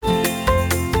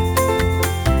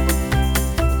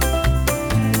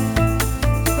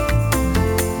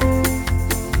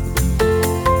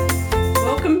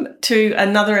to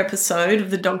another episode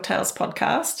of the Dog Tales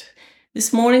podcast.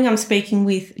 This morning I'm speaking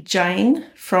with Jane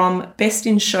from Best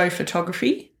in Show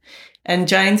Photography, and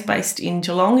Jane's based in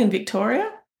Geelong in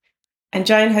Victoria. And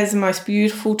Jane has the most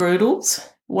beautiful doodles.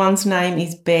 One's name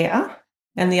is Bear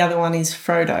and the other one is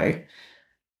Frodo,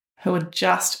 who are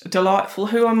just delightful,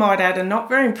 who I might add are not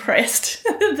very impressed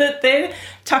that they're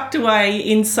tucked away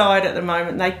inside at the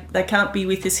moment. They can't be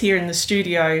with us here in the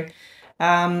studio,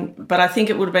 but I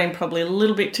think it would have been probably a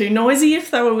little bit too noisy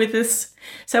if they were with us.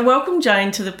 So welcome,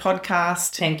 Jane, to the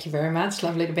podcast. Thank you very much.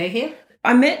 Lovely to be here.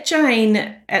 I met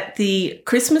Jane at the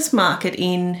Christmas market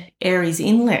in Aireys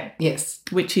Inlet. Yes.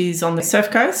 Which is on the Surf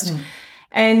Coast.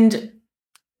 And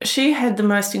she had the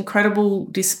most incredible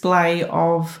display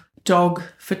of dog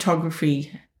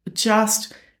photography,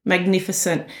 just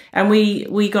magnificent. And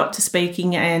we got to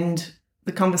speaking, and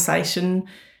the conversation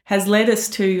has led us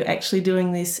to actually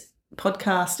doing this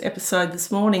podcast episode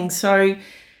this morning. So,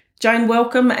 Jane,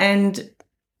 welcome. And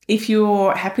if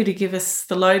you're happy to give us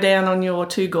the lowdown on your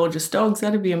two gorgeous dogs,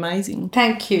 that'd be amazing.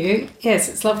 Thank you. Yes,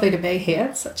 it's lovely to be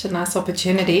here. Such a nice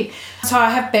opportunity. So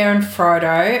I have Bear and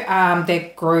Frodo.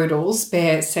 They're Groodles,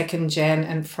 Bear second gen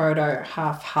and Frodo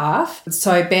half.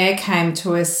 So Bear came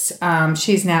to us,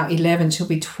 she's now 11, she'll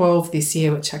be 12 this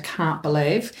year, which I can't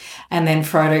believe. And then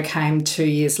Frodo came 2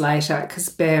 years later because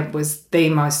Bear was the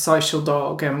most social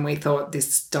dog and we thought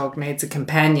this dog needs a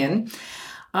companion.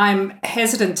 I'm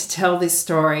hesitant to tell this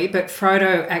story, but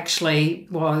Frodo actually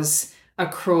was a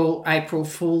cruel April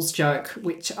Fool's joke,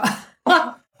 which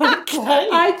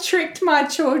I tricked my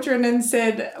children and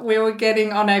said we were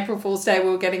getting, on April Fool's Day, we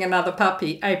were getting another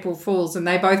puppy, April Fool's, and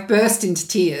they both burst into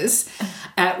tears,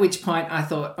 at which point I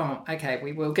thought, oh, okay,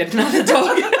 we will get another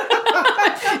dog.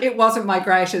 It wasn't my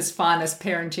greatest, finest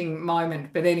parenting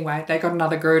moment. But anyway, they got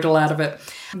another Groodle out of it.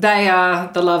 They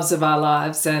are the loves of our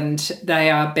lives and they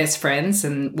are best friends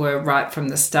and were right from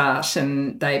the start.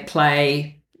 And they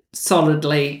play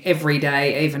solidly every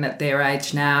day, even at their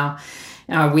age now.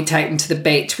 We take them to the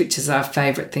beach, which is our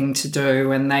favourite thing to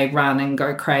do, and they run and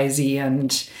go crazy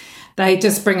and they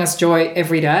just bring us joy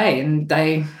every day, and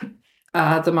they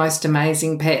are the most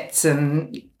amazing pets.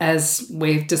 And as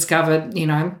we've discovered, you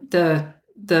know,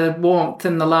 the warmth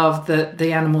and the love that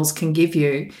the animals can give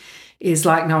you is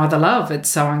like no other love. It's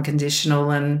so unconditional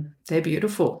and they're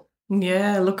beautiful.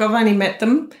 Yeah, look, I've only met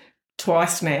them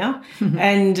twice now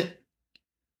and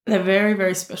they're very,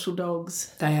 very special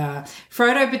dogs. They are.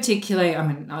 Frodo particularly, I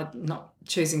mean, I'm not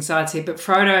choosing sides here, but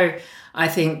Frodo,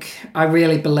 I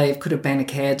really believe could have been a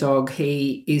care dog.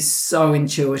 He is so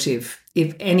intuitive.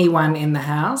 If anyone in the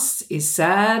house is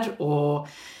sad or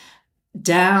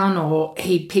down, or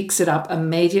he picks it up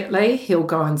immediately, he'll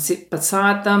go and sit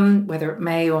beside them, whether it's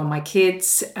me or my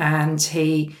kids, and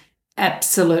he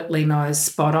absolutely knows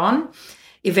spot on.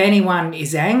 If anyone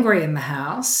is angry in the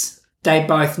house, they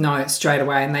both know straight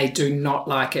away and they do not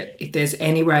like it. If there's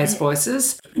any raised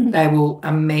voices, they will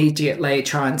immediately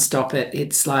try and stop it.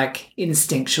 It's like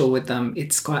instinctual with them.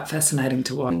 It's quite fascinating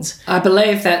to watch. I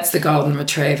believe that's the golden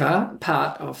retriever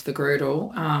part of the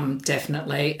Groodle,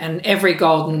 definitely. And every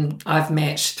golden I've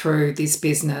met through this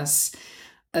business,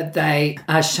 they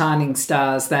are shining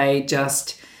stars. They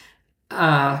just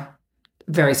are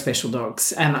very special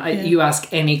dogs. And you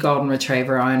ask any golden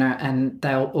retriever owner and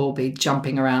they'll all be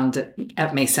jumping around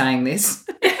at me saying this.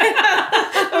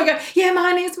 They'll go, yeah,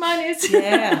 mine is.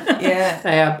 Yeah.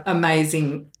 They are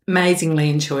amazingly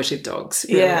intuitive dogs.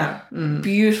 Really. Yeah.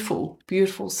 Beautiful,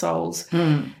 beautiful souls.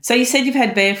 So you said you've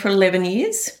had Bear for 11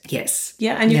 years? Yes.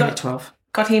 Yeah, and you got 12.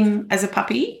 Got him as a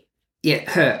puppy? Yeah,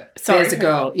 her. Sorry, Bear's a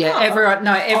girl. Yeah, everyone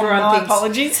thinks.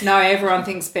 Apologies. No, everyone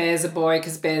thinks Bear's a boy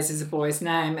because Bear's is a boy's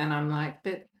name, and I'm like,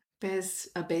 but Bear's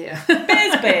a bear.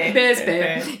 Bear's Bear. Bear's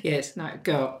Bear. Yes, no,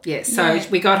 girl. Yes. So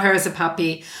we got her as a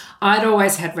puppy. I'd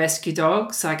always had rescue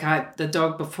dogs, like the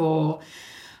dog before,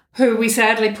 who we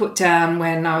sadly put down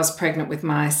when I was pregnant with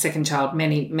my second child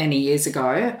many, many years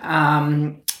ago,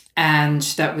 and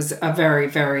that was a very,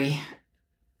 very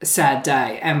sad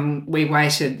day, and we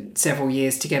waited several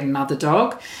years to get another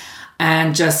dog,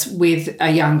 and just with a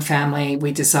young family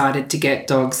we decided to get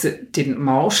dogs that didn't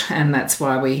molt, and that's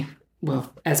why we,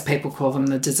 well, as people call them,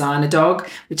 the designer dog,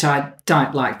 which I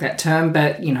don't like that term,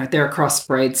 but you know, they're a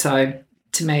crossbreed, so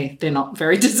to me they're not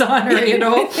very designery at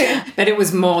all. But it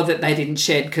was more that they didn't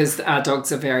shed because our dogs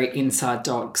are very inside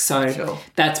dogs, so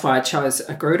that's why I chose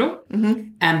a Groodle.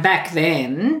 And back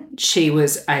then she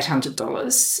was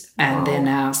 $800 and they're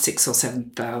now $6,000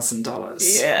 or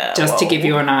 $7,000. Yeah, just to give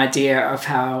you an idea of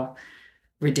how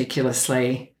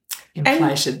ridiculously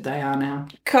inflated they are now.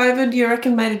 COVID, you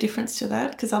reckon, made a difference to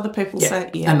that? Because other people say,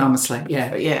 enormously,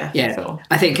 yeah. Sure.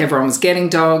 I think everyone was getting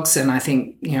dogs, and I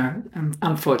think,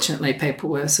 unfortunately, people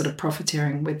were sort of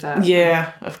profiteering with that.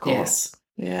 Yeah, of course.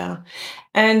 Yeah.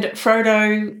 And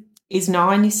Frodo is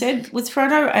 9, you said. Was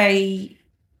Frodo a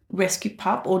rescue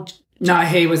pup or? No,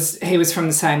 he was from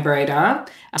the same breeder,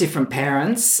 different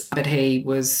parents, but he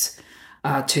was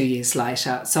 2 years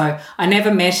later. So I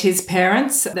never met his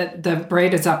parents. The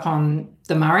breeder's up on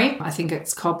the Murray, I think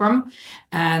it's Cobram,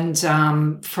 and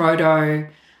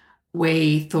Frodo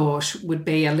we thought would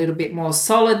be a little bit more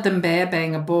solid than Bear,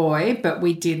 being a boy, but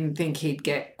we didn't think he'd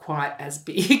get quite as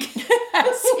big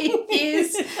as he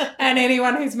is. And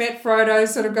anyone who's met Frodo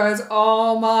sort of goes,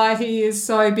 oh my, he is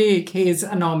so big. He is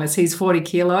enormous. He's 40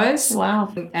 kilos.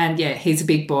 Wow. And yeah, he's a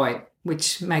big boy,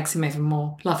 which makes him even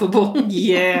more lovable.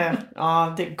 Yeah.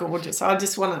 Oh, they're gorgeous. I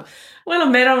just want to, when I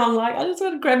met them, I'm like, I just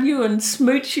want to grab you and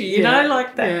smooch you, you know,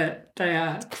 like that. Yeah, they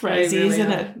are. It's crazy, really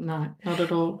isn't are. it? No, not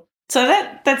at all. So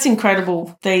that's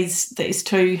incredible, these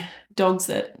 2 dogs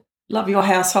that love your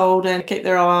household and keep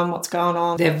their eye on what's going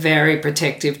on. They're very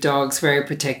protective dogs, very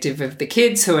protective of the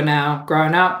kids who are now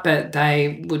grown up, but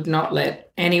they would not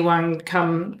let anyone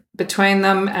come between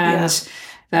them, and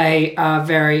they are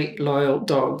very loyal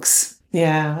dogs.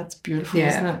 Yeah, that's beautiful,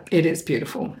 isn't it? It is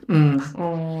beautiful. Mm.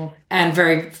 Oh. And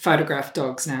very photographed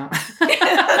dogs now.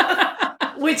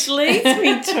 Which leads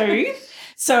me to...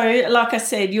 So, like I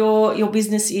said, your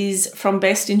business is From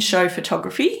Best in Show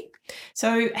Photography.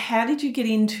 So how did you get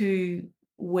into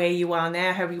where you are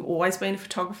now? Have you always been a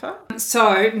photographer?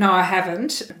 So, no, I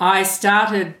haven't. I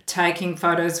started taking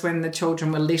photos when the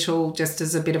children were little, just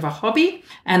as a bit of a hobby.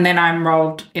 And then I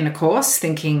enrolled in a course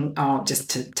thinking, just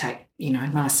to take,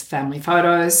 nice family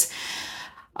photos.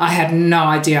 I had no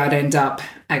idea I'd end up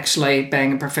actually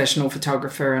being a professional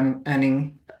photographer and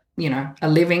earning a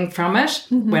living from it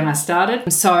when I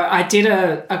started. So I did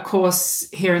a course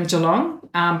here in Geelong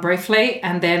briefly,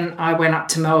 and then I went up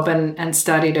to Melbourne and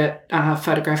studied at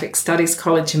Photographic Studies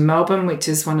College in Melbourne, which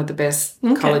is one of the best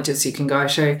colleges you can go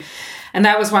to. And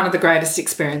that was one of the greatest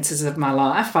experiences of my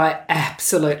life. I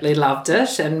absolutely loved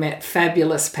it and met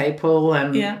fabulous people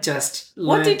and just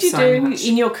learned What did you so do much.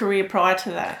 in your career prior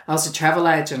to that? I was a travel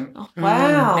agent. Oh,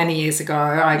 wow. Many years ago.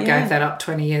 I gave that up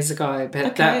 20 years ago,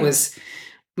 but that was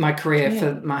my career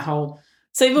for my whole...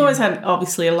 So you've always had,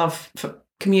 obviously, a love for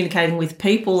communicating with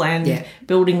people and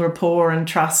building rapport and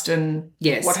trust and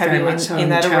what have you in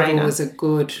that travel arena. Was a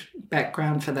good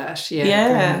background for that.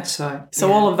 Yeah. So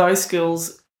all of those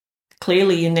skills,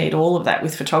 clearly you need all of that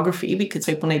with photography because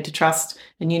people need to trust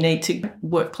and you need to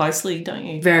work closely, don't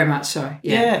you? Very much so.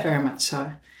 Yeah. Very much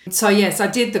so. So, yes, I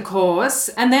did the course,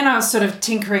 and then I was sort of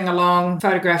tinkering along,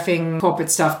 photographing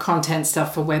corporate stuff, content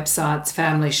stuff for websites,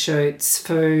 family shoots,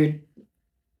 food,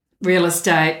 real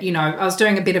estate. I was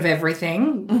doing a bit of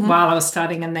everything while I was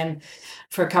studying, and then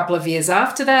for a couple of years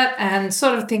after that, and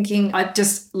sort of thinking I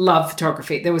just love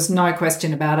photography. There was no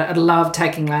question about it. I loved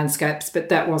taking landscapes, but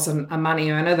that wasn't a money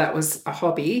earner. That was a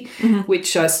hobby,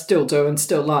 which I still do and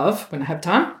still love when I have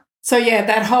time. So,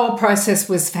 that whole process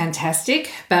was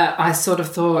fantastic, but I sort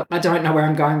of thought, I don't know where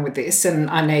I'm going with this and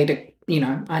I need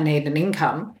an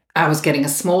income. I was getting a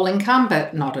small income,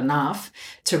 but not enough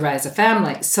to raise a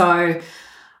family. So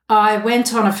I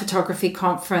went on a photography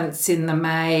conference in the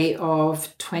May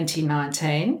of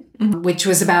 2019, which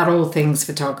was about all things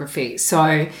photography.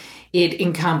 So it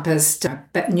encompassed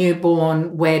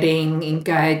newborn, wedding,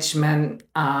 engagement,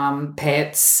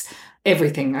 pets,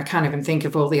 everything. I can't even think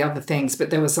of all the other things,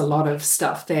 but there was a lot of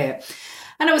stuff there.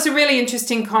 And it was a really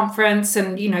interesting conference,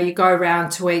 and, you go around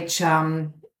to each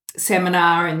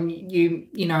seminar and you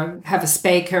have a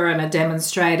speaker and a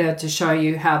demonstrator to show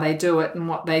you how they do it and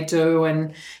what they do,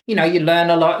 and, you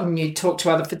learn a lot and you talk to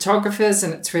other photographers,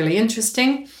 and it's really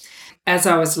interesting. As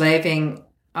I was leaving,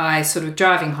 I sort of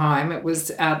driving home, it was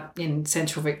out in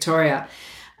central Victoria,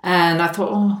 and I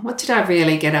thought, what did I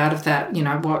really get out of that?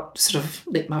 What sort of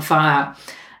lit my fire?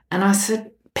 And I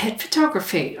said, pet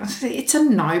photography. I said, it's a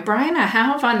no-brainer.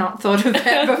 How have I not thought of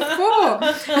that before?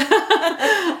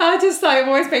 I just I've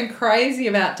always been crazy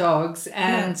about dogs.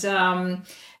 And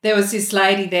there was this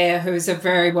lady there who was a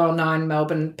very well-known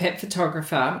Melbourne pet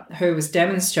photographer who was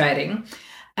demonstrating,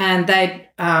 and they'd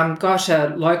got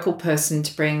a local person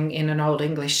to bring in an old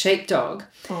English sheepdog.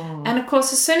 Oh. And, of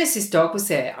course, as soon as this dog was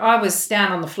there, I was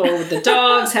down on the floor with the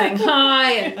dog saying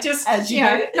hi and just,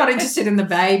 not interested in the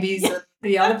babies or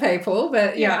the other people.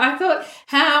 But, I thought,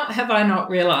 how have I not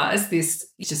realised this?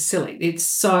 It's just silly. It's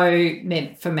so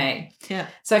meant for me. Yeah.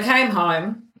 So I came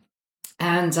home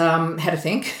and had a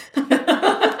think.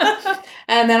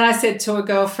 And then I said to a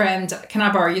girlfriend, can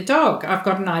I borrow your dog? I've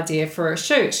got an idea for a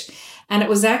shoot. And it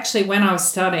was actually when I was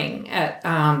studying at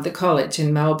the college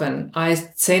in Melbourne,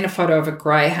 I'd seen a photo of a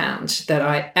greyhound that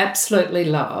I absolutely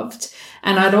loved.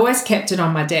 And I'd always kept it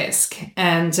on my desk.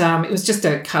 And it was just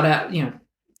a cutout,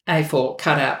 A4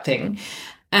 cutout thing.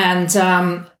 And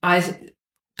I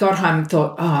got home and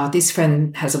thought, oh, this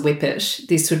friend has a whippet.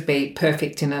 This would be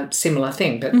perfect in a similar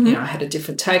thing. But, I had a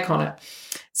different take on it.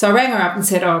 So I rang her up and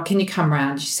said, oh, can you come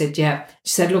round? She said, yeah.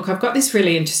 She said, look, I've got this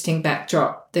really interesting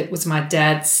backdrop that was my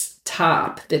dad's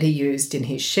tarp that he used in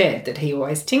his shed that he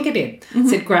always tinkered in. I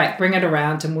said, great, bring it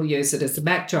around and we'll use it as a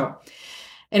backdrop.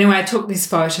 Anyway, I took this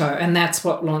photo and that's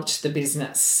what launched the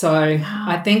business. So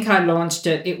I think I launched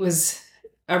it. It was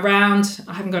around,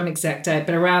 I haven't got an exact date,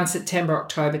 but around September,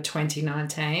 October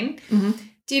 2019.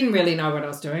 Didn't really know what I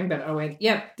was doing, but I went,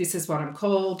 yep, this is what I'm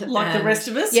called. Like the rest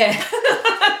of us? Yeah.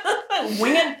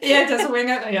 Wing it. Yeah, just wing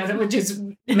it. Yeah, which is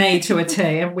me to a T.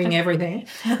 I wing everything.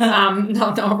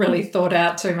 Not really thought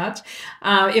out too much.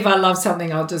 If I love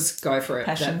something, I'll just go for it.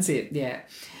 Passion. That's it, yeah.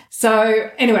 So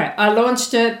anyway, I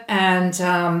launched it and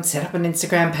set up an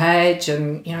Instagram page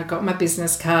and, got my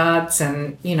business cards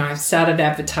and, started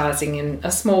advertising in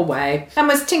a small way and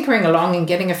was tinkering along and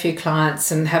getting a few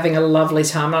clients and having a lovely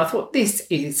time. And I thought, this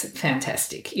is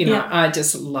fantastic. I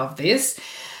just love this.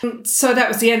 So that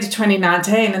was the end of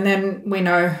 2019, and then we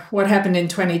know what happened in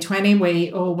 2020.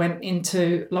 We all went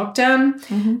into lockdown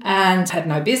and had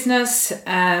no business,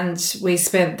 and we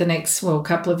spent the next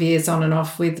couple of years on and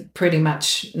off with pretty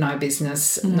much no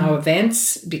business, no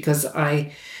events, because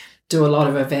I do a lot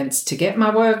of events to get my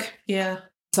work. Yeah.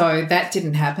 So that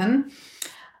didn't happen.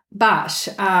 But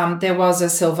there was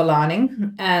a silver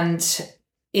lining, and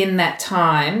in that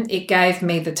time, it gave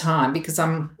me the time, because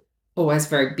I'm always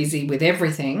very busy with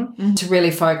everything, to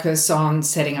really focus on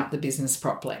setting up the business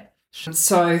properly.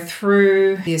 So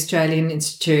through the Australian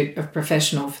Institute of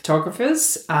Professional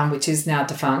Photographers, which is now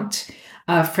defunct,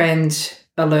 a friend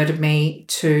alerted me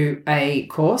to a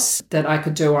course that I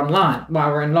could do online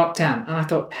while we're in lockdown. And I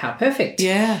thought, how perfect.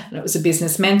 Yeah. And it was a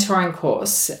business mentoring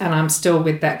course. And I'm still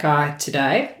with that guy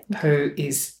today, who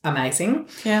is amazing.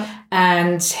 Yeah.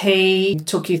 And he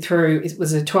took you through, it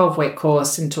was a 12-week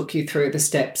course, and took you through the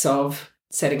steps of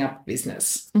setting up a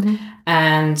business.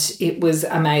 And it was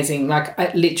amazing. Like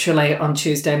literally on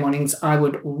Tuesday mornings, I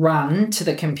would run to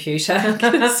the computer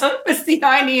because it was the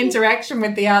only interaction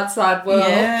with the outside world.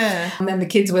 Yeah. And then the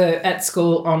kids were at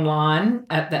school online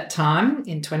at that time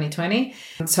in 2020.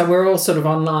 So we're all sort of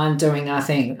online doing our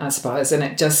thing, I suppose. And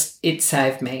it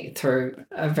saved me through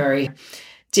a very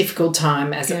difficult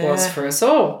time as it was for us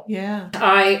all. Yeah.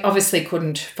 I obviously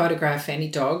couldn't photograph any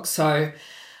dogs, so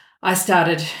I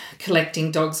started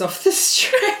collecting dogs off the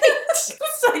street.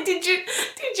 So did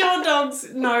your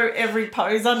dogs know every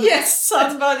pose under the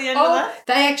sun by the end of that?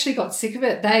 They actually got sick of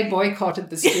it. They boycotted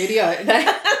the studio. They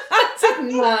said,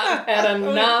 no, had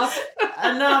enough.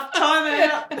 Enough,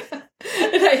 time out.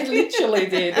 They literally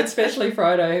did, especially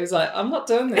Frodo, who was like, I'm not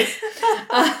doing this.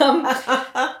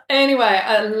 Anyway,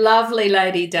 a lovely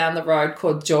lady down the road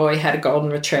called Joy had a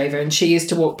golden retriever, and she used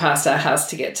to walk past our house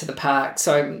to get to the park.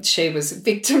 So she was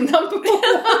victim number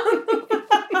one.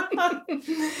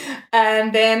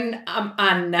 And then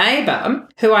our neighbour,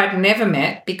 who I'd never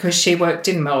met because she worked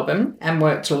in Melbourne and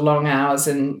worked long hours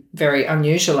and very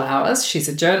unusual hours. She's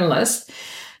a journalist.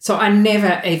 So I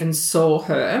never even saw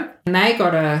her. And they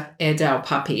got a Airedale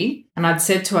puppy. And I'd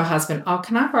said to her husband, oh,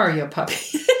 can I borrow your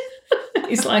puppy?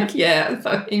 He's like, yeah.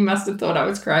 So he must have thought I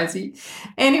was crazy.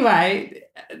 Anyway,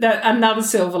 another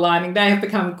silver lining. They have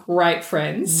become great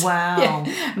friends. Wow.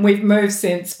 Yeah. And we've moved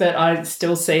since, but I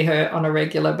still see her on a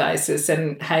regular basis.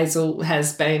 And Hazel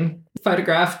has been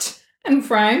photographed and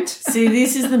framed. See,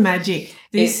 this is the magic.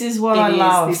 This is what I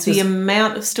love. The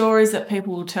amount of stories that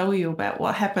people will tell you about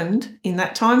what happened in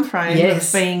that time frame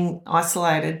of being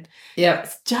isolated. Yep.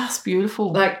 It's just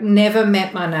beautiful. Like, never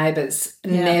met my neighbours.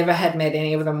 Never had met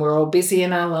any of them. We're all busy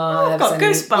in our lives. I've got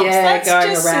goosebumps. That's going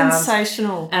just around.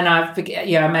 Sensational. And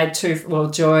I made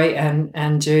Joy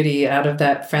and Judy out of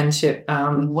that friendship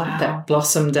that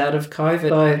blossomed out of COVID.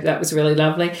 So that was really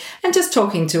lovely. And just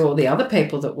talking to all the other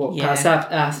people that walked past.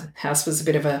 Our house was a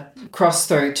bit of a cross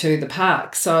through to the park.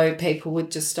 So people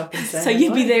would just stop and say, so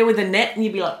you'd be there with a net and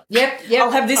you'd be like, yep, I'll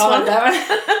have this one.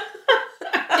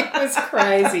 It was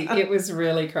crazy. It was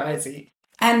really crazy.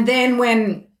 And then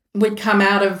when we'd come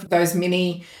out of those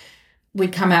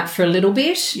we'd come out for a little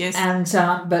bit. Yes.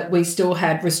 And but we still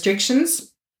had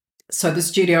restrictions. So the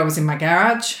studio was in my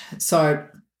garage. So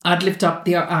I'd lift up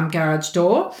the garage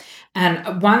door,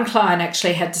 and one client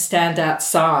actually had to stand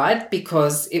outside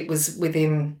because it was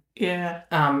within Yeah.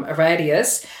 a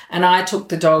radius, and I took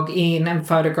the dog in and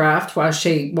photographed while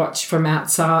she watched from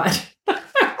outside.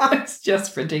 It's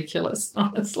just ridiculous,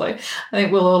 honestly. I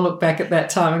think we'll all look back at that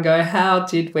time and go, how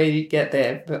did we get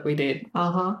there? But we did.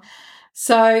 Uh-huh.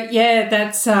 So, yeah,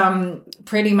 that's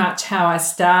pretty much how I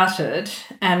started.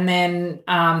 And then,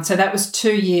 so that was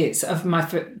 2 years of my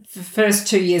first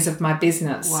 2 years of my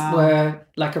business. Wow. Were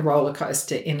like a roller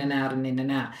coaster, in and out and in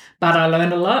and out. But I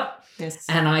learned a lot. Yes.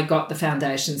 And I got the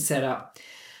foundation set up.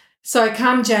 So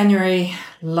come January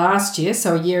last year,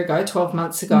 so a year ago, 12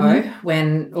 months ago,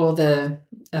 when all the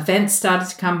events started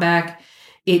to come back,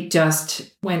 it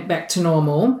just went back to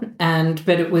normal.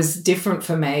 But it was different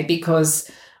for me because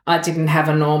I didn't have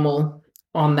a normal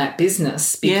on that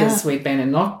business because we'd been in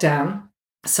lockdown.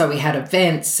 So we had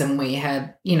events and we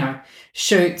had,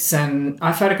 shoots, and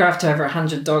I photographed over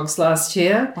 100 dogs last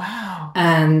year. Wow.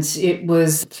 And it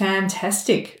was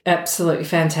fantastic, absolutely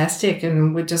fantastic.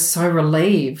 And we're just so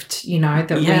relieved,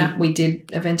 that we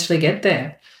did eventually get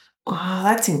there. Wow,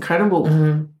 that's incredible.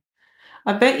 Mm.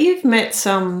 I bet you've met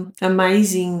some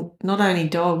amazing, not only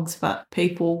dogs, but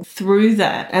people through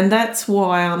that. And that's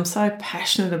why I'm so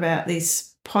passionate about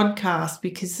this podcast,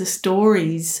 because the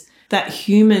stories, that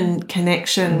human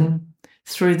connection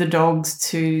through the dogs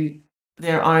to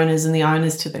their owners and the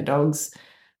owners to their dogs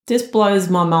just blows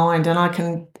my mind. And I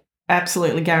can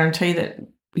absolutely guarantee that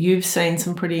you've seen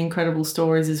some pretty incredible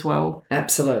stories as well.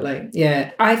 Absolutely.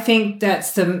 Yeah. I think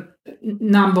that's the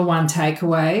number one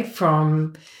takeaway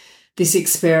from this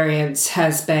experience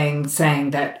has been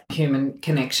saying that human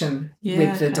connection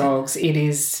with the dogs. It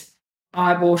is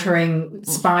eye-watering,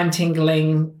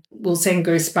 spine-tingling, will send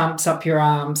goosebumps up your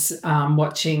arms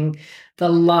watching the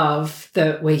love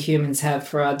that we humans have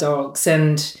for our dogs,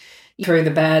 and through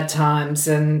the bad times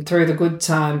and through the good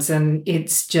times. And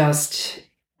it's just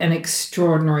an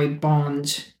extraordinary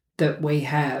bond that we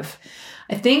have.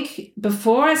 I think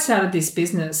before I started this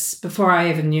business, before I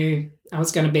ever knew I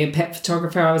was going to be a pet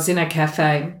photographer, I was in a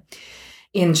cafe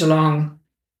in Geelong,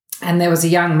 and there was a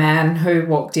young man who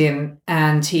walked in,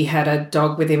 and he had a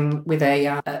dog with him with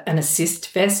an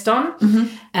assist vest on,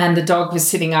 and the dog was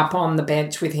sitting up on the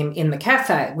bench with him in the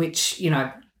cafe, which, you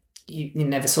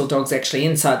never saw dogs actually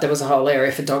inside. There was a whole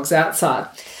area for dogs outside.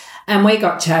 And we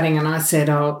got chatting, and I said,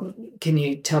 "Oh, can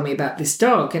you tell me about this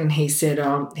dog?" And he said,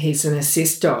 "Oh, he's an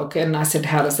assist dog." And I said,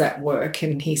 "How does that work?"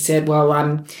 And he said, "Well,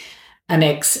 I'm an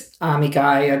ex-army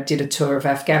guy. I did a tour of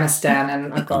Afghanistan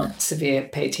and I got severe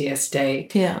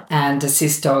PTSD. Yeah. And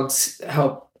assist dogs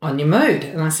help on your mood."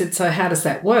 And I said, "So how does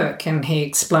that work?" And he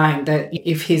explained that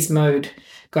if his mood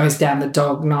goes down, the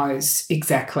dog knows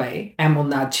exactly and will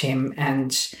nudge him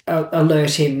and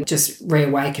alert him, just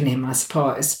reawaken him, I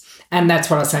suppose. And that's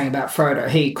what I was saying about Frodo.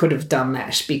 He could have done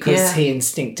that because he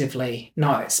instinctively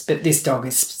knows. But this dog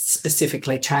is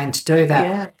specifically trained to do that.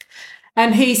 Yeah.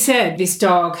 And he said this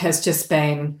dog has just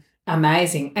been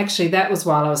amazing. Actually, that was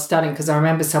while I was studying, because I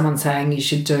remember someone saying you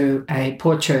should do a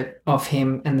portrait of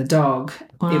him and the dog.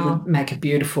 Wow. It would make a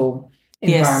beautiful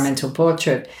environmental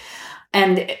portrait.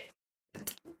 And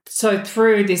so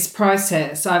through this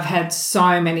process, I've had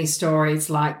so many stories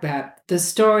like that. The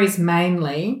stories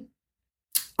mainly,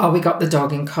 we got the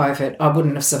dog in COVID. I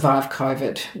wouldn't have survived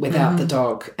COVID without the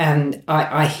dog. And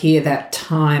I hear that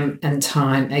time and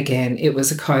time again. It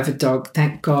was a COVID dog.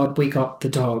 Thank God we got the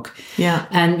dog. Yeah.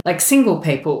 And like single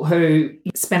people who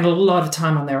spend a lot of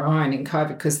time on their own in COVID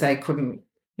because they couldn't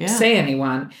see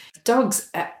anyone. Dogs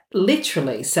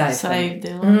literally saved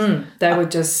their lives. They were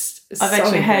just I've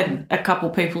actually had a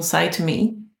couple people say to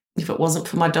me, if it wasn't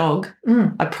for my dog,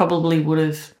 I probably would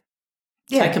have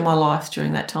taken my life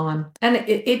during that time. And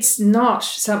it's not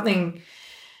something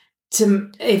to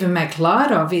even make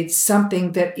light of. It's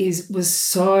something that was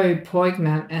so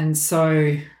poignant and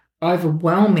so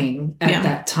overwhelming at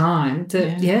that time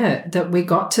that that we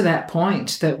got to that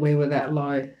point that we were that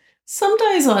low. Some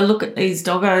days I look at these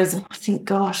doggos and I think,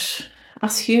 gosh,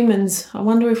 us humans, I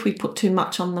wonder if we put too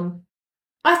much on them.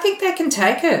 I think they can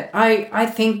take it. I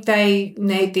think they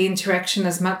need the interaction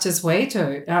as much as we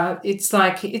do. It's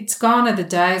like it's gone are the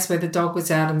days where the dog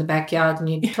was out in the backyard and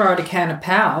you'd throw it a can of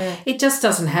Pal. Yeah. It just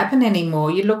doesn't happen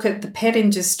anymore. You look at the pet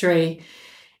industry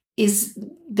is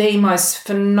the most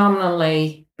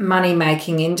phenomenally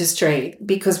money-making industry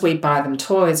because we buy them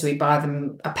toys, we buy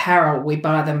them apparel, we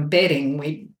buy them bedding,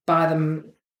 we buy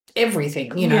them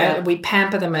everything. We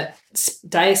pamper them at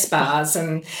day spas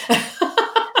and...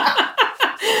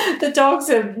 The dogs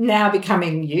are now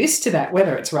becoming used to that.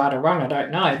 Whether it's right or wrong, I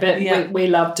don't know. But we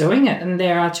love doing it, and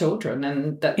they're our children,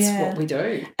 and that's what we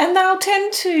do. And they'll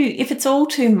tend to, if it's all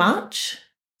too much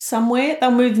somewhere,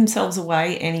 they'll move themselves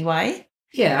away anyway.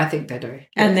 Yeah, I think they do.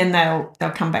 And then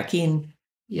they'll come back in.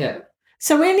 Yeah.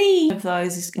 So any of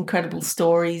those incredible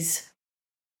stories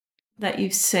that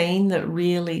you've seen that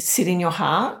really sit in your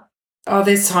heart? Oh,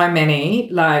 there's so many.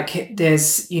 Like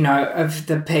there's, of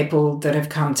the people that have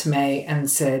come to me and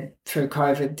said through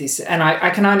COVID this, and I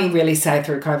can only really say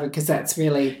through COVID because that's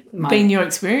really been your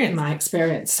experience. My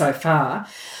experience so far.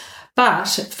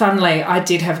 But funnily, I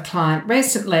did have a client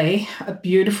recently, a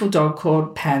beautiful dog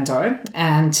called Pando,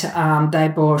 and they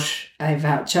bought a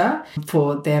voucher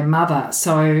for their mother.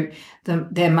 So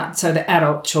the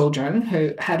adult children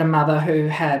who had a mother who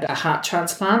had a heart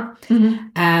transplant,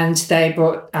 and they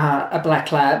brought a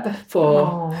black lab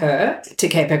for her to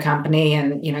keep her company,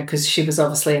 and because she was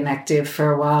obviously inactive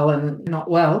for a while and not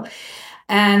well.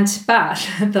 But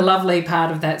the lovely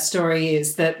part of that story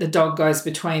is that the dog goes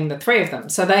between the three of them.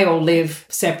 So they all live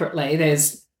separately.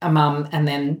 There's a mum and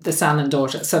then the son and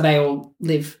daughter. So they all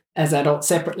live as adults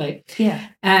separately. Yeah.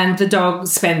 And the dog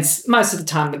spends most of the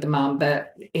time with the mum,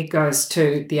 but it goes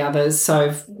to the others. So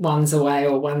if one's away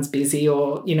or one's busy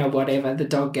or, whatever, the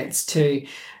dog gets to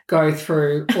go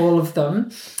through all of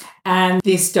them. And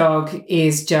this dog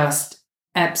is just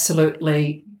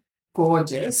absolutely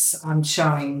gorgeous. I'm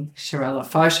showing Sharelle a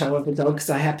photo of the dog because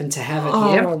I happen to have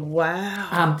it here. Oh,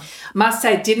 wow. Must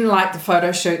say, didn't like the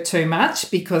photo shoot too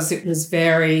much because it was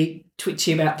very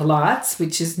twitchy about the lights,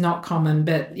 which is not common,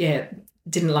 but yeah,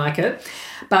 didn't like it.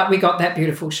 But we got that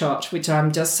beautiful shot, which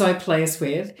I'm just so pleased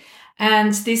with.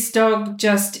 And this dog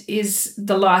just is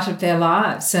the light of their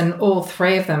lives, and all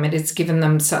three of them, it has given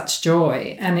them such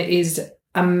joy, and it is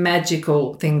a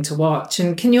magical thing to watch.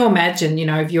 And can you imagine,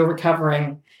 if you're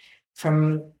recovering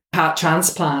from heart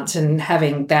transplant and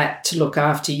having that to look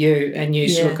after you and you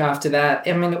to look after that.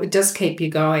 I mean, it would just keep you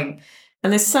going.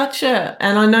 And there's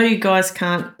and I know you guys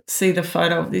can't see the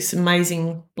photo of this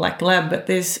amazing black lab, but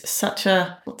there's such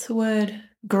a, what's the word?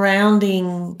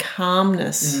 Grounding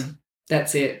calmness.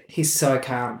 That's it. He's so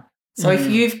calm. So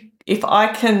if I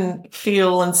can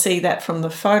feel and see that from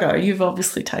the photo, you've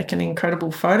obviously taken an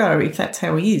incredible photo if that's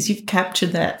how he is. You've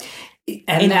captured that.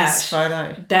 And in this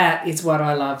photo. That is what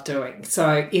I love doing.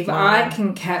 So if I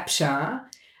can capture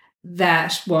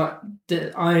that, what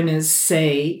the owners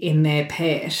see in their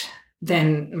pet,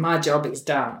 then my job is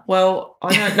done. Well,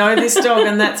 I don't know this dog,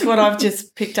 and that's what I've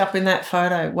just picked up in that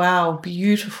photo. Wow,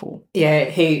 beautiful. Yeah,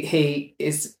 he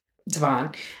is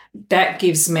divine. That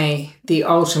gives me the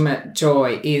ultimate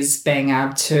joy, is being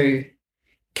able to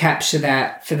capture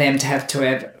that for them to have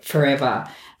forever.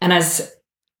 And as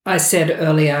I said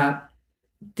earlier,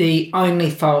 the only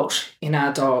fault in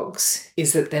our dogs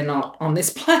is that they're not on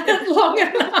this planet long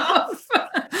enough.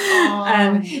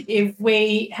 And if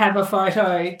we have a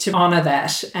photo to honour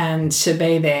that and to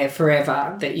be there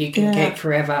forever, that you can keep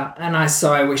forever. And I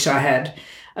so wish I had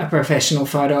a professional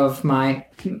photo of my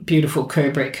beautiful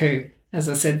Kubrick, who, as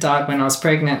I said, died when I was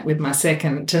pregnant with my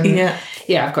second. And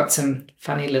I've got some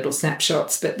funny little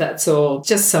snapshots, but that's all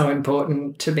just so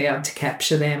important to be able to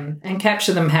capture them and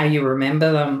capture them how you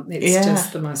remember them. It's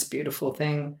just the most beautiful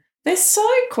thing. They're so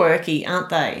quirky, aren't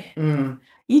they?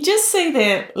 You just see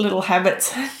their little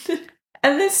habits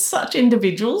and they're such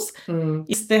individuals.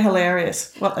 They're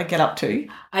hilarious what they get up to.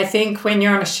 I think when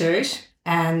you're on a shoot,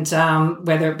 and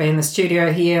whether it be in the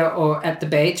studio here or at the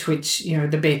beach, which,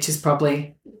 the beach is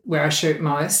probably where I shoot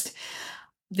most,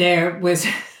 there was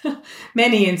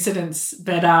many incidents,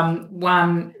 but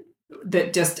one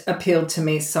that just appealed to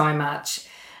me so much.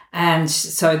 And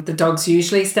so the dogs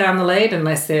usually stay on the lead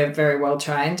unless they're very well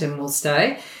trained and will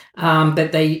stay.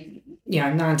 But they,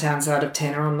 9 times out of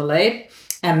 10 are on the lead.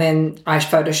 And then I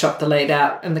Photoshop the lead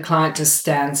out and the client just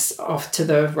stands off to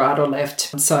the right or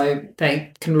left so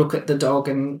they can look at the dog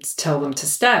and tell them to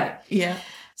stay. Yeah.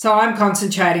 So I'm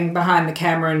concentrating behind the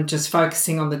camera and just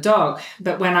focusing on the dog.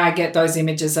 But when I get those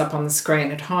images up on the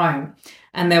screen at home,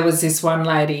 and there was this one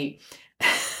lady,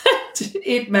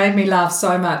 it made me laugh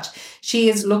so much. She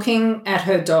is looking at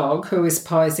her dog who is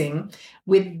posing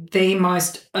with the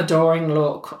most adoring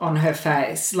look on her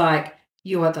face, like,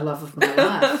 you are the love of my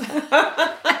life.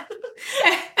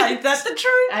 Ain't that the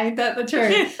truth? Ain't that the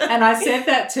truth? And I said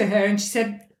that to her and she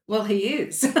said, well, he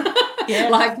is. Yeah.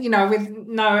 Like, with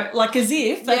no... Like as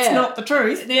if that's not the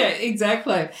truth. Yeah,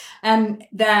 exactly. And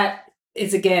that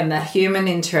is, again, the human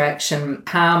interaction,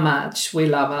 how much we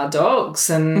love our dogs,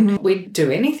 and we'd do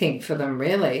anything for them,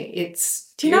 really.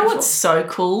 It's Do you know what's so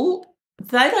cool?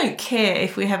 They don't care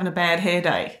if we're having a bad hair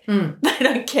day. They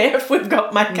don't care if we've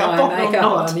got makeup on or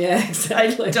not. Yeah,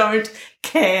 exactly. They don't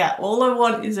care. All I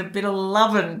want is a bit of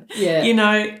loving,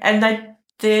 and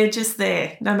they're just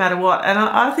there no matter what. And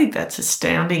I think that's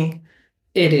astounding.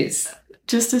 It is.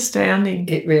 Just astounding.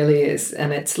 It really is.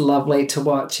 And it's lovely to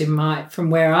watch from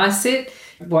where I sit,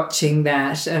 watching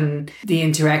that and the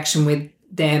interaction with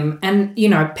them. And,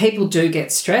 people do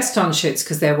get stressed on shoots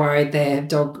because they're worried their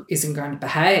dog isn't going to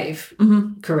behave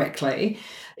correctly.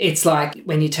 It's like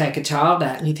when you take a child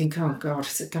out and you think, oh, God,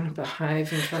 is it going to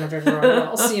behave in front of everyone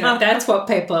else? That's what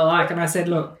people are like. And I said,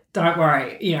 look, don't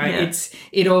worry.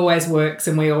 It always works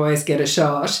and we always get a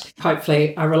shot.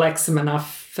 Hopefully I relax them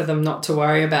enough for them not to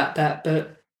worry about that.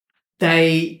 But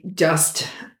they just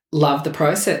love the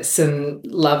process and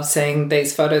love seeing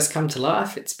these photos come to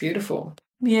life. It's beautiful.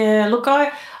 Yeah, look,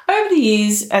 over the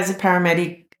years as a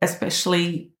paramedic,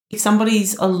 especially if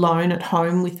somebody's alone at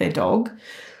home with their dog,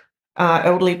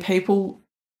 elderly people,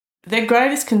 their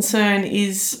greatest concern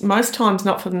is most times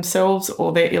not for themselves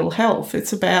or their ill health.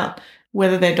 It's about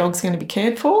whether their dog's going to be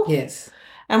cared for. Yes.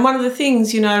 And one of the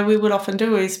things, we would often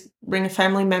do is bring a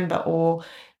family member or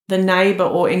the neighbour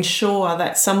or ensure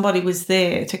that somebody was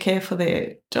there to care for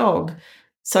their dog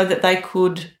so that they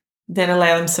could then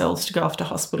allow themselves to go off to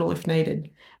hospital if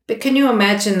needed. But can you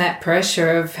imagine that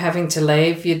pressure of having to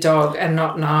leave your dog and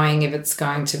not knowing if it's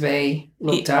going to be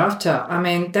looked after? I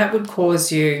mean, that would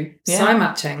cause you so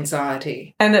much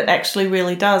anxiety. And it actually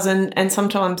really does. And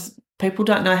sometimes people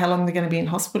don't know how long they're going to be in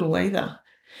hospital either.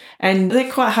 And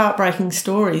they're quite heartbreaking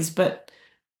stories, but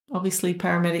obviously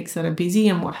paramedics that are busy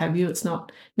and what have you, it's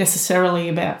not necessarily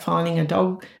about finding a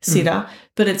dog sitter,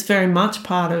 but it's very much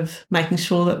part of making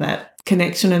sure that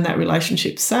connection and that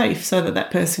relationship's safe so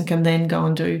that person can then go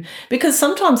and do. Because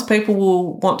sometimes people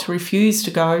will want to refuse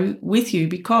to go with you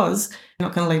because they're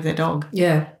not going to leave their dog.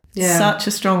 Yeah. Yeah. Such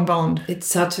a strong bond. It's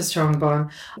such a strong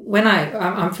bond. When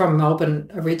I'm from Melbourne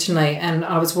originally, and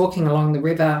I was walking along the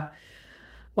river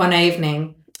one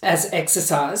evening as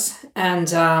exercise,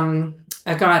 and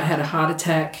a guy had a heart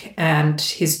attack and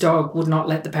his dog would not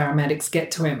let the paramedics get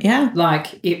to him. Yeah.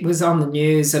 Like it was on the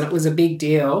news and it was a big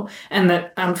deal. And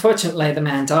that unfortunately the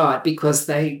man died because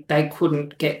they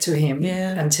couldn't get to him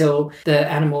until the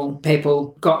animal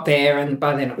people got there, and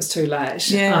by then it was too late.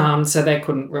 Yeah. So they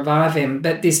couldn't revive him.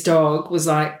 But this dog was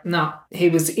like, no, he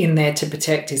was in there to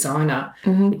protect his owner,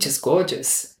 which is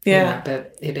gorgeous. Yeah.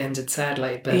 But it ended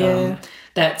sadly. But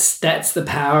that's the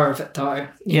power of it though.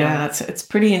 Yeah, it's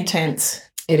pretty intense.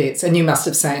 It is. And you must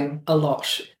have seen a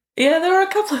lot. Yeah, there were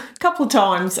a couple of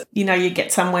times, you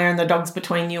get somewhere and the dog's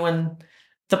between you and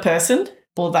the person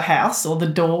or the house or the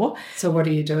door. So what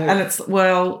do you do? And it's,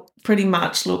 pretty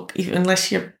much, look,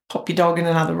 unless you pop your dog in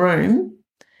another room,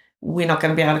 we're not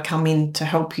going to be able to come in to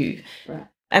help you. Right.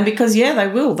 And because, they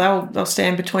will. They'll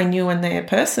stand between you and their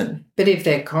person. But if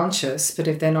they're conscious,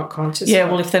 if they're not conscious. Yeah,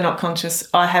 well, if they're not conscious,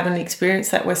 I haven't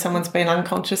experienced that where someone's been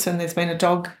unconscious and there's been a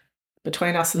dog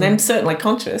between us and them certainly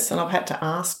conscious, and I've had to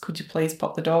ask, could you please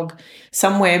pop the dog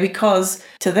somewhere, because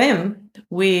to them,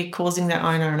 we're causing their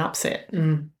owner an upset.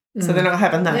 So they're not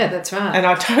having that. Yeah, that's right. And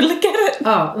I totally get it.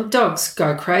 Oh, well, dogs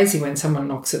go crazy when someone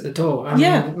knocks at the door. I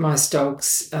mean, most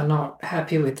dogs are not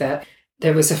happy with that.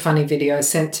 There was a funny video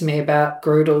sent to me about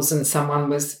Groodles, and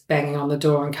someone was banging on the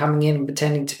door and coming in and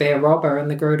pretending to be a robber, and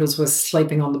the Groodles was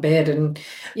sleeping on the bed and,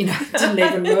 didn't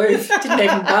even move, didn't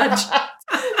even budge.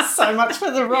 So much for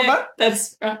the robber. Yeah,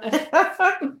 that's right.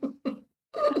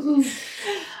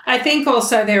 I think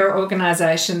also there are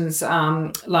organisations,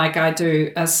 like I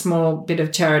do a small bit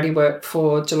of charity work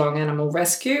for Geelong Animal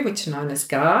Rescue, which are known as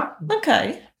GAR.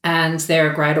 Okay. And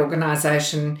they're a great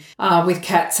organisation with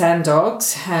cats and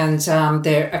dogs, and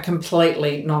they're a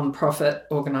completely non-profit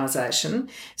organisation.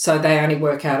 So they only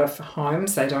work out of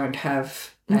homes. They don't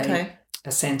have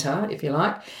a centre, if you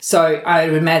like. So I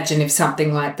would imagine if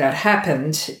something like that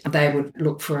happened, they would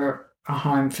look for a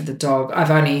home for the dog.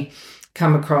 I've only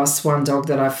come across one dog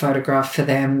that I photographed for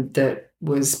them that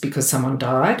was because someone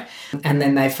died, and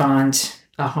then they find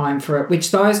a home for it,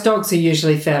 which those dogs are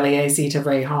usually fairly easy to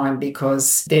rehome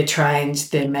because they're trained,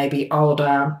 they're maybe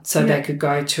older, so they could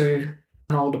go to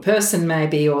an older person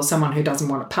maybe, or someone who doesn't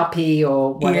want a puppy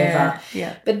or whatever.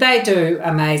 Yeah. But they do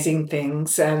amazing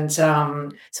things. And so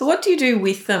what do you do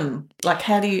with them? Like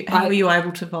how are you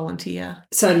able to volunteer?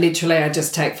 So literally I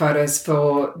just take photos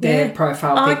for their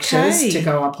profile pictures to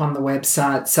go up on the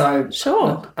website. So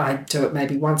sure. I do it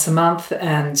maybe once a month,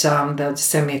 and they'll just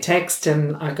send me a text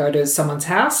and I go to someone's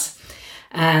house.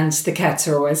 And the cats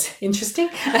are always interesting.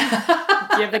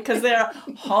 Yeah, because they're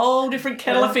a whole different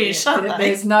kettle of fish, aren't they?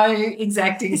 There's no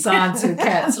exacting science with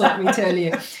cats, let me tell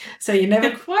you. So you're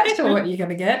never quite sure what you're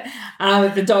going to get.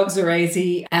 The dogs are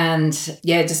easy, and,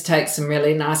 just take some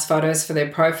really nice photos for their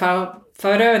profile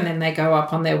photo, and then they go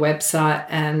up on their website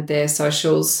and their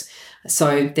socials,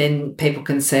 so then people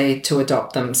can see to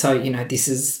adopt them. So, this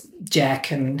is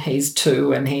Jack, and he's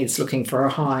 2 and he's looking for a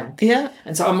home. Yeah.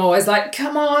 And so I'm always like,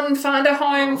 come on, find a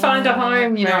home, find a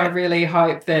home. You know, I really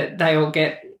hope that they all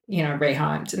get, you know,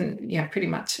 rehomed. And, yeah, pretty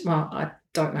much, well, I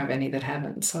don't know of any that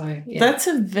haven't. So, yeah. That's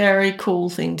a very cool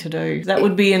thing to do. That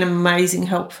would be an amazing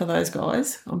help for those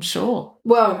guys, I'm sure.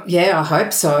 Well, yeah, I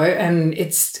hope so. And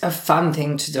it's a fun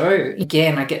thing to do.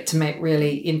 Again, I get to meet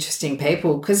really interesting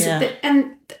people because,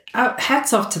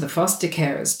 hats off to the foster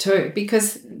carers too,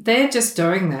 because they're just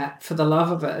doing that for the love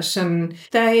of it, and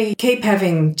they keep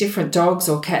having different dogs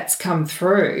or cats come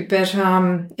through. But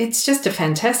it's just a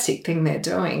fantastic thing they're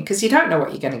doing because you don't know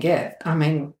what you're going to get. I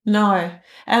mean, no.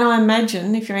 And I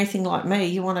imagine if you're anything like me,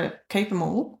 you want to keep them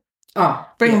all. Oh,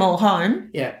 bring them all home.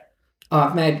 Yeah.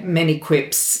 I've made many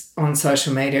quips on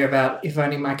social media about if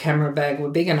only my camera bag were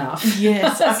big enough.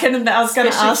 Yes, I was going to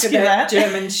ask you that.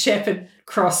 German Shepherd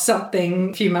crossed something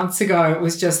a few months ago. It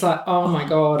was just like, oh my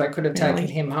God, I could have taken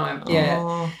him home.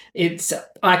 Yeah,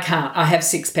 I can't. I have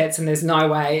 6 pets and there's no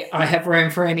way I have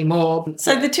room for any more.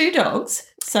 So the 2 dogs.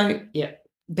 Yeah.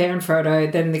 Bear and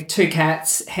Frodo, then the 2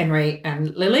 cats, Henry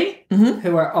and Lily,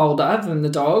 who are older than the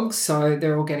dogs, so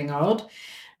they're all getting old.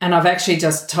 And I've actually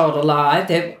just told a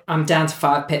lie. I'm down to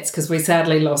 5 pets because we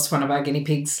sadly lost one of our guinea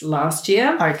pigs last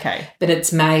year. Okay. But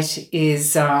its mate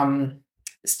is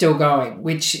still going,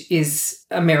 which is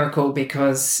a miracle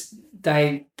because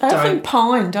they often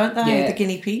pine, don't they, yeah. the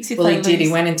guinea pigs? Well, he did.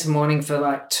 He went into mourning for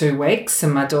like 2 weeks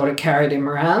and my daughter carried him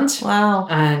around. Wow.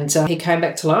 And he came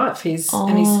back to life. I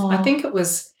think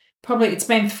it's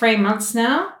been 3 months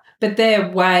now, but they're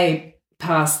way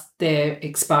past their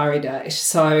expiry date.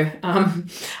 So I'm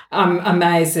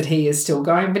amazed that he is still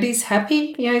going, but he's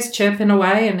happy. You know, he's chirping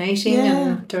away and eating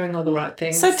and doing all the right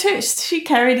things. So she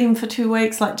carried him for 2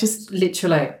 weeks, like just...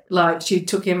 Literally. Like she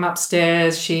took him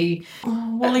upstairs.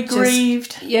 While he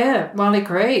grieved. Yeah, while he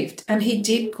grieved. And he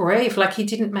did grieve. Like he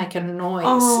didn't make a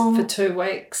noise for 2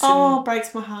 weeks.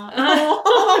 Breaks my heart.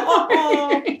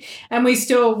 And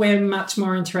we're much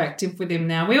more interactive with him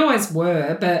now. We always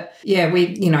were, but yeah,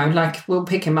 we'll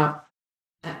pick him up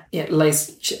at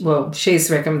least, she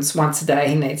reckons once a day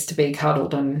he needs to be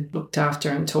cuddled and looked after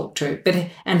and talked to.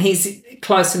 And he's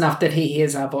close enough that he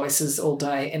hears our voices all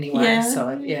day anyway. Yeah.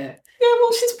 So, yeah. Yeah,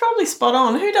 well, she's probably spot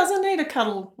on. Who doesn't need a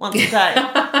cuddle once a day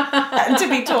and to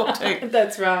be talked to?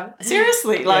 That's right.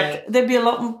 Seriously, there'd be a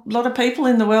lot of people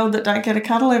in the world that don't get a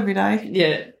cuddle every day.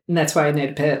 Yeah, and that's why you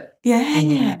need a pet.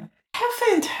 Yeah. How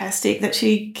fantastic that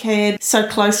she cared so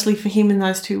closely for him in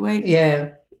those 2 weeks.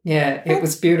 Yeah. Yeah, it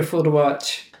was beautiful to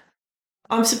watch.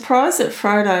 I'm surprised that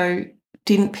Frodo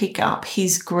didn't pick up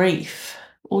his grief,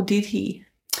 or did he?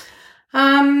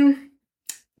 Do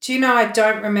you know, I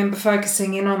don't remember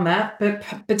focusing in on that, but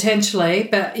potentially.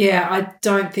 But, yeah, I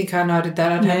don't think I noted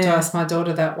that. I'd have to ask my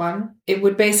daughter that one. It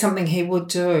would be something he would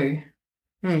do.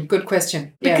 Good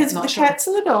question. Because the cats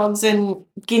and the dogs and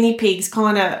guinea pigs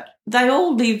they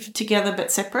all live together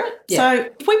but separate. Yeah. So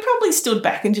if we probably stood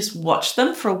back and just watched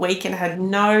them for a week and had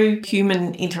no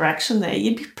human interaction there,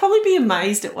 you'd probably be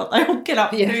amazed at what they all get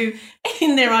up to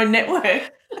in their own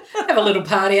network. Have a little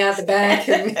party out the back.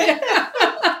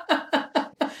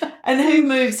 And who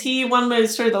moves here? One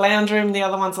moves through the lounge room, the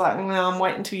other one's like, no, I'm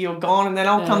waiting until you're gone, and then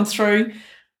I'll come through.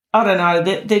 I don't know.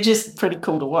 They're just pretty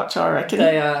cool to watch, I reckon.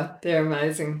 They are. They're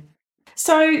amazing.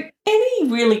 So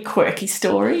any really quirky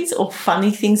stories or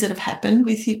funny things that have happened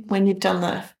with you when you've done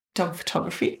the dog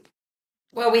photography?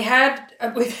 Well, we've had a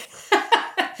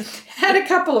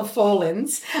couple of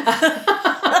fall-ins.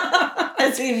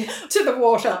 As in? To the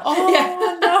water.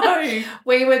 Oh, no.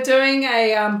 We were doing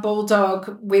a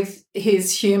bulldog with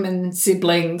his human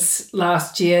siblings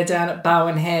last year down at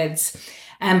Bowen Heads,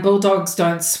 and bulldogs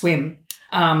don't swim.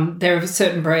 There are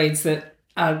certain breeds that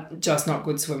are just not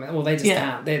good swimmers. Well, they just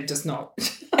can't. They're just not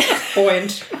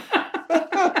buoyant.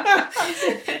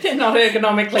 They're not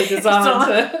ergonomically designed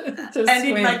to swim. And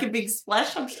it'd make a big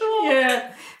splash, I'm sure.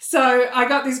 Yeah. So I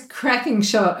got this cracking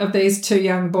shot of these 2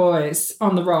 young boys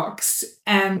on the rocks,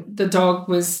 and the dog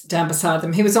was down beside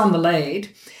them. He was on the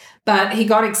lead, but he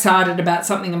got excited about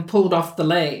something and pulled off the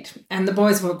lead, and the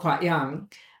boys were quite young,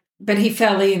 but he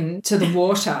fell into the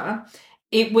water.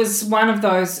 It was one of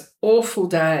those awful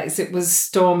days. It was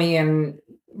stormy and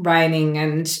raining,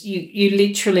 and you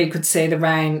literally could see the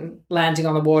rain landing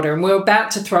on the water, and we were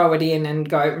about to throw it in and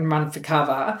go and run for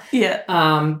cover. Yeah.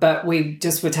 But we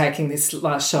just were taking this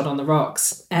last shot on the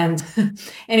rocks, and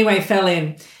anyway, fell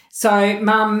in. So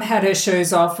Mum had her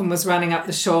shoes off and was running up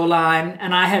the shoreline,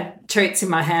 and I had treats in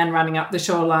my hand running up the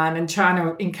shoreline and trying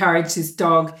to encourage this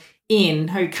dog in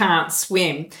who can't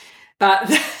swim.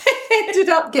 But ended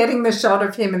up getting the shot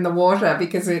of him in the water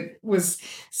because it was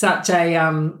such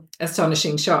a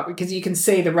astonishing shot because you can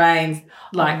see the rain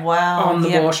like wow, on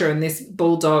the water and this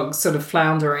bulldog sort of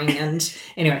floundering. And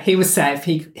anyway, he was safe.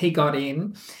 He got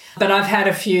in. But I've had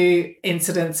a few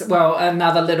incidents. Well,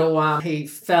 another little one, he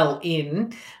fell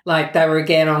in. Like they were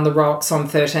again on the rocks on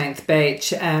 13th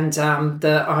Beach, and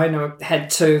the owner had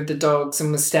two of the dogs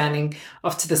and was standing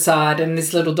off to the side, and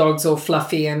this little dog's all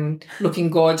fluffy and looking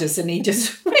gorgeous, and he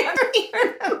just went in.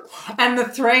 And the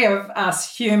three of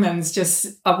us humans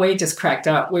we just cracked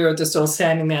up. We were just all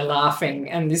standing there laughing,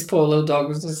 and this poor little dog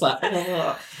was just like,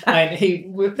 oh. And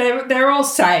they're all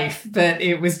safe, but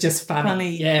it was just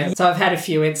funny. Yeah. So I've had a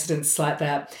few incidents like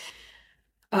that.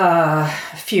 A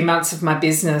few months of my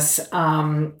business,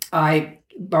 I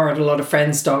borrowed a lot of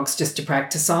friends' dogs just to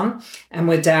practice on, and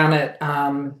we're down at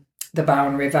the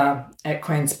Barwon River at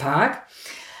Queen's Park.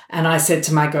 And I said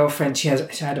to my girlfriend, she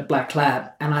had a black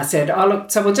lab, and I said, oh,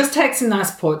 look, so we'll just take some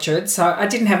nice portraits. So I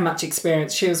didn't have much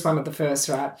experience. She was one of the first,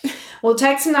 right? We'll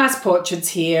take some nice portraits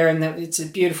here, and it's a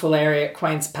beautiful area at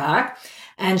Queen's Park.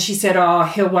 And she said, oh,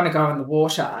 he'll want to go in the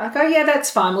water. I go, yeah, that's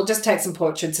fine. We'll just take some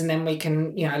portraits and then we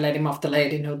can, let him off the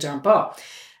lead and he'll jump off.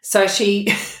 So she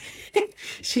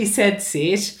said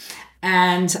sit.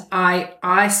 And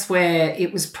I swear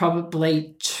it was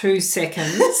probably 2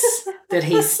 seconds that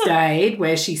he stayed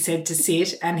where she said to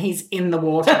sit, and he's in the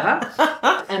water.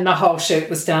 And the whole shoot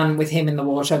was done with him in the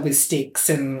water with sticks,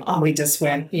 and we just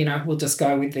went, we'll just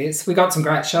go with this. We got some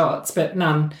great shots, but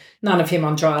none of him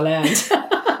on dry land.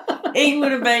 He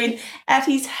would have been at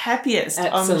his happiest,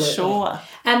 absolutely. I'm sure.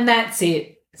 And that's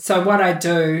it. So what I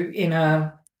do in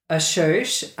a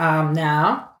shoot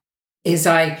now is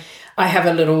I have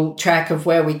a little track of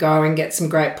where we go and get some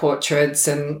great portraits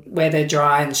and where they're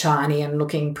dry and shiny and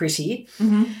looking pretty.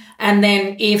 Mm-hmm. And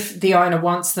then if the owner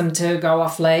wants them to go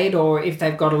off lead, or if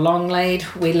they've got a long lead,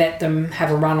 we let them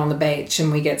have a run on the beach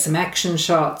and we get some action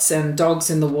shots and dogs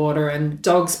in the water and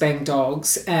dogs being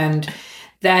dogs. And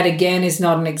that, again, is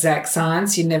not an exact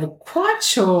science. You're never quite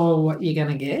sure what you're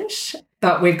going to get.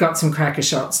 But we've got some cracker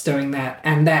shots doing that,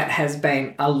 and that has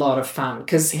been a lot of fun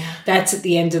because that's at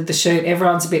the end of the shoot.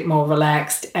 Everyone's a bit more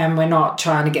relaxed, and we're not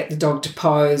trying to get the dog to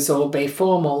pose or be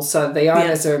formal, so the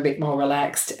owners are a bit more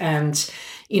relaxed. And,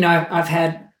 I've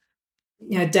had,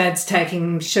 dads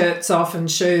taking shirts off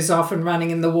and shoes off and running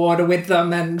in the water with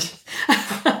them, and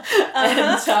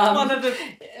one of the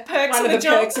perks of the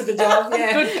job. Perks of the job,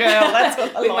 yeah. Good girl, that's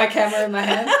what I with like. My camera in my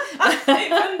hand.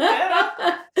 Even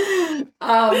better.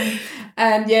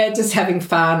 And just having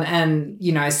fun and,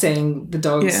 seeing the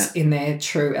dogs in their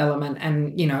true element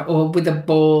and, or with a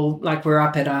ball, like we're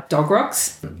up at Dog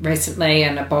Rocks recently,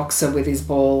 and a boxer with his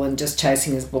ball and just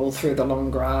chasing his ball through the long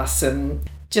grass, and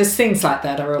just things like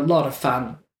that are a lot of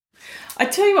fun. I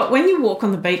tell you what, when you walk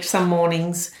on the beach some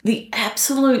mornings, the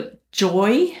absolute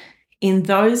joy in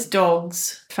those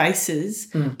dogs'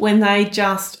 faces when they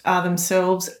just are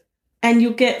themselves, and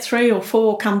you'll get 3 or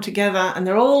 4 come together and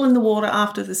they're all in the water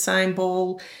after the same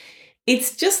ball.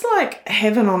 It's just like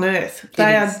heaven on earth.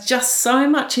 They are just so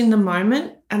much in the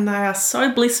moment and they are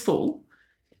so blissful.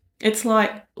 It's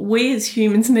like we as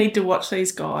humans need to watch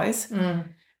these guys.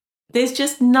 There's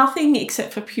just nothing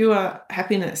except for pure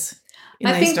happiness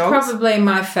in these dogs. I think probably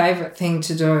my favourite thing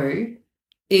to do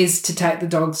is to take the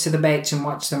dogs to the beach and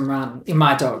watch them run.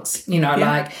 My dogs,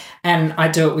 and I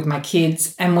do it with my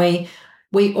kids, and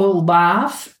we all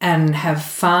laugh and have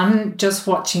fun just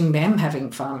watching them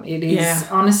having fun. It is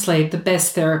honestly the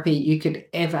best therapy you could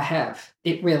ever have.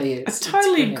 It really is. I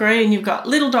totally agree. And you've got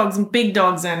little dogs and big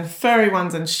dogs and furry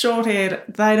ones and short-haired.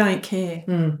 They don't care.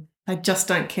 They just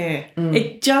don't care.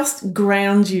 It just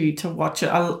grounds you to watch it.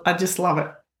 I just love it.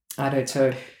 I do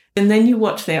too. And then you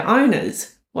watch their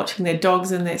owners watching their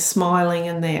dogs and they're smiling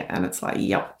and it's like,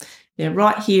 yep, they're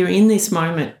right here in this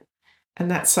moment. And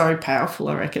that's so powerful,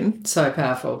 I reckon. So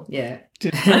powerful, yeah.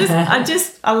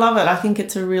 I love it. I think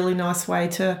it's a really nice way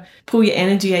to pull your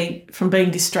energy from being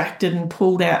distracted and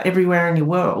pulled out everywhere in your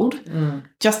world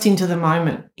just into the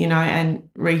moment, and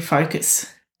refocus.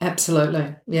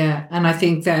 Absolutely, yeah. And I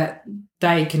think that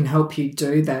they can help you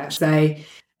do that. They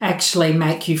actually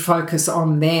make you focus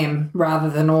on them rather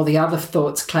than all the other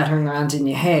thoughts clattering around in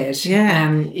your head. Yeah.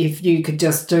 And if you could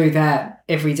just do that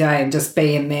every day and just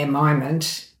be in their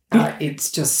moment,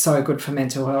 it's just so good for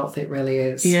mental health. It really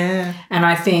is. Yeah. And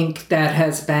I think that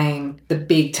has been the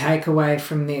big takeaway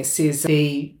from this is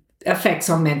the effects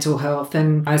on mental health.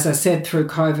 And as I said, through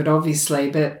COVID, obviously,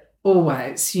 but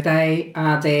always they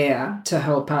are there to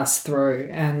help us through.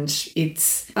 And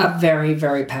it's a very,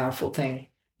 very powerful thing.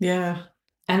 Yeah.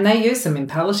 And they use them in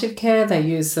palliative care. They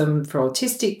use them for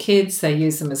autistic kids. They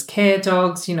use them as care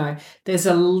dogs. There's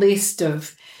a list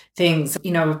of things.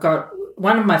 We've got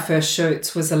one of my first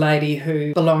shoots was a lady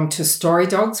who belonged to Story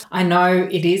Dogs. I know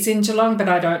it is in Geelong, but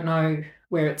I don't know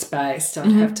where it's based.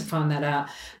 I'd have to find that out.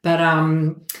 But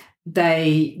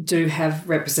they do have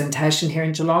representation here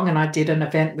in Geelong, and I did an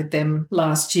event with them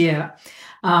last year.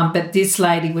 But this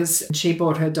lady she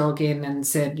brought her dog in and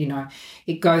said,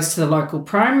 it goes to the local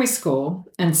primary school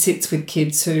and sits with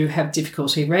kids who have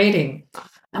difficulty reading.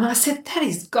 And I said, that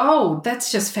is gold. That's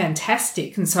just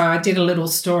fantastic. And so I did a little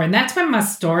story, and that's when my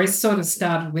story sort of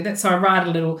started with it. So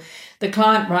the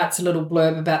client writes a little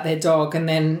blurb about their dog, and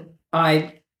then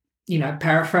I,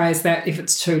 paraphrase that if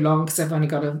it's too long because I've only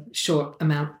got a short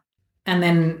amount. And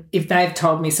then if they've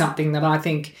told me something that I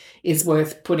think is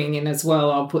worth putting in as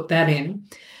well, I'll put that in.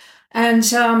 And,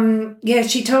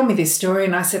 she told me this story,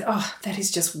 and I said, oh, that is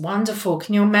just wonderful.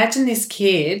 Can you imagine this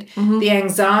kid? The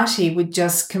anxiety would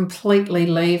just completely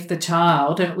leave the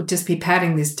child, and it would just be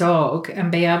patting this dog and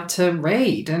be able to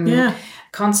read and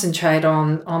concentrate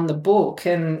on the book.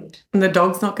 And the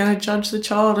dog's not going to judge the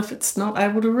child if it's not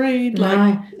able to read.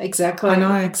 No, exactly. I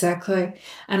know. Exactly.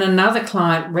 And another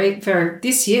client,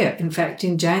 this year, in fact,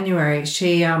 in January,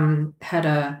 she had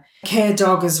a care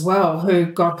dog as well who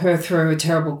got her through a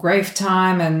terrible grief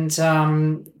time, and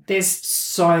there's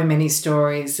so many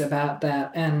stories about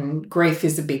that, and grief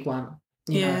is a big one.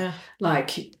 You know,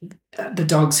 like the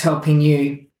dog's helping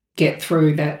you get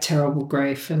through that terrible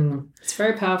grief, and it's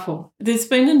very powerful. There's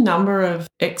been a number of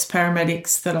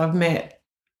ex-paramedics that I've met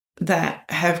that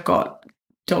have got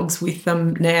dogs with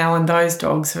them now, and those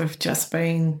dogs have just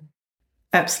been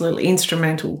absolutely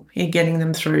instrumental in getting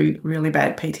them through really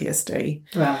bad PTSD.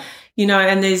 Right.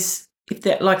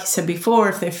 And like you said before,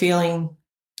 if they're feeling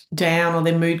down or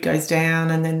their mood goes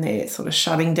down and then they're sort of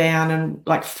shutting down and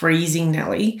like freezing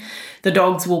Nelly, the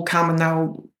dogs will come and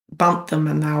they'll bump them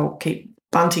and they'll keep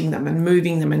bunting them and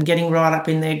moving them and getting right up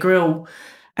in their grill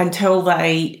until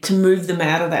to move them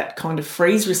out of that kind of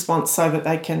freeze response so that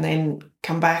they can then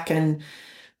come back and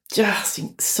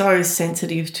just so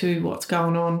sensitive to what's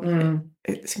going on.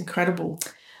 It's incredible.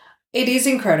 It is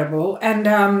incredible.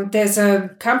 And there's a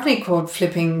company called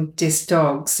Flipping Disc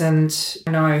Dogs, and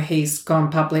I know he's gone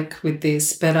public with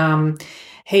this, but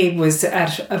he was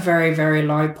at a very, very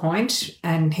low point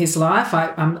in his life.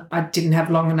 I didn't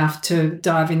have long enough to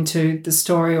dive into the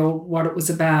story or what it was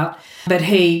about, but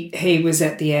he was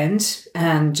at the end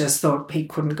and just thought he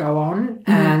couldn't go on.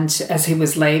 And as he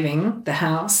was leaving the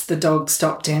house, the dog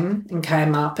stopped him and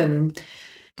came up and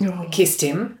kissed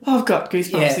him. I've got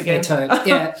goosebumps again. Me too.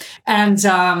 Yeah, and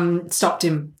stopped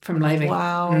him from leaving.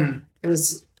 Wow. It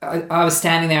was. I was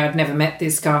standing there. I'd never met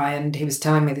this guy, and he was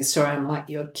telling me this story. I'm like,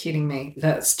 "You're kidding me!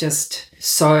 That's just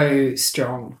so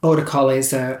strong." Border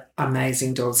Collies are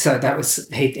amazing dogs. So that was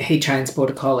he trains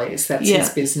Border Collies. That's his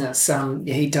business.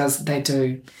 They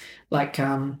do like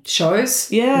shows,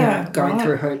 going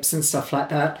through hoops and stuff like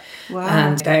that. Wow.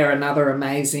 And they are another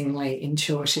amazingly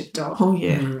intuitive dog. Oh,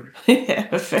 yeah.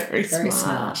 Yeah, very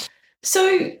smart.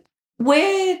 So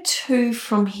where to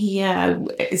from here?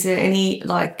 Is there any,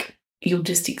 you'll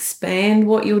just expand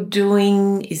what you're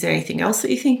doing? Is there anything else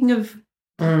that you're thinking of?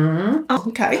 Oh,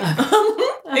 okay.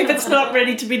 If it's not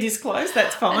ready to be disclosed,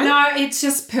 that's fine. No, it's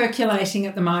just percolating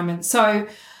at the moment. So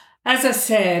as I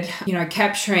said,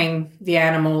 capturing the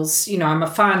animals, I'm a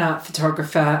fine art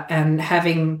photographer, and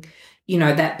having,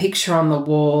 that picture on the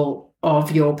wall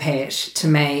of your pet to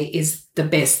me is the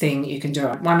best thing you can do.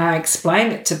 When I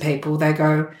explain it to people, they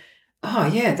go, oh,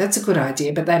 yeah, that's a good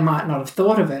idea, but they might not have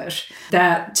thought of it.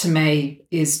 That, to me,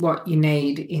 is what you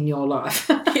need in your life.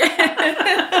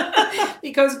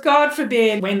 Because God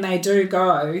forbid when they do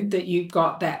go that you've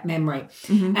got that memory.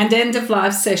 And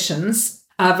end-of-life sessions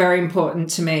are very important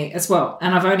to me as well.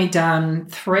 And I've only done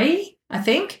 3, I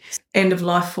think. End of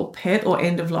life for pet or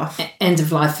end of life? End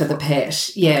of life for the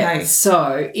pet, yeah. Okay.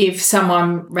 So if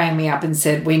someone rang me up and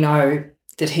said, we know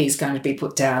that he's going to be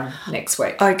put down next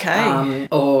week. Okay.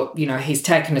 Or, he's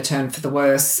taken a turn for the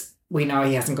worse. We know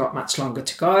he hasn't got much longer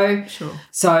to go. Sure.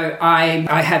 So I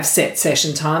have set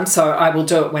session time, so I will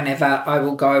do it whenever, I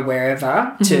will go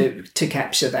wherever to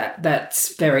capture that.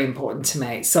 That's very important to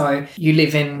me. So you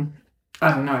live in,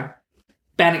 I don't know,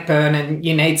 Bannockburn, and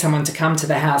you need someone to come to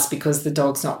the house because the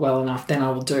dog's not well enough, then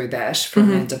I will do that for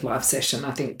an end-of-life session.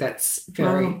 I think that's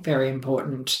very, very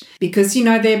important because,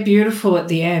 they're beautiful at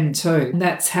the end too.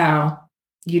 That's how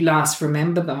you last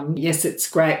remember them. Yes, it's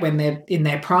great when they're in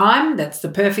their prime. That's the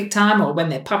perfect time, or when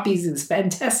they're puppies is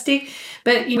fantastic.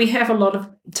 But we have a lot of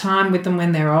time with them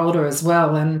when they're older as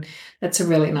well, and that's a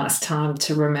really nice time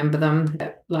to remember them,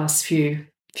 that last few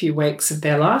weeks of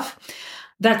their life.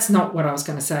 That's not what I was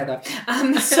going to say, though.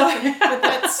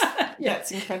 But Yeah,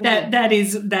 it's incredible.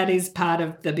 That is part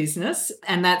of the business,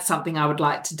 and that's something I would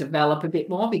like to develop a bit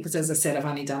more because, as I said, I've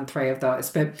only done 3 of those.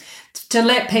 But to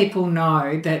let people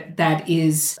know that that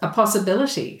is a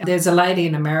possibility. There's a lady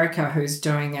in America who's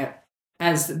doing it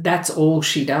as that's all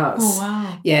she does. Oh,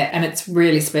 wow. Yeah, and it's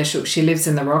really special. She lives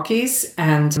in the Rockies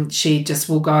and she just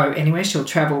will go anywhere. She'll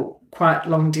travel quite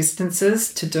long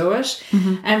distances to do it.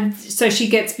 Mm-hmm. And so she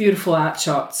gets beautiful art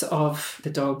shots of the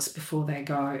dogs before they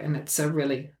go, and it's a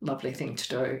really lovely thing to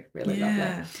do, lovely.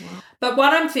 Wow. But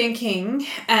what I'm thinking,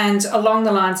 and along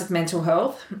the lines of mental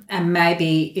health, and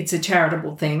maybe it's a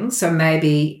charitable thing, so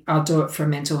maybe I'll do it for a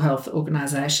mental health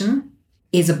organisation,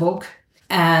 is a book.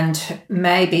 And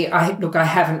maybe, I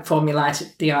haven't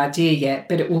formulated the idea yet,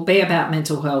 but it will be about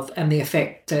mental health and the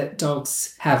effect that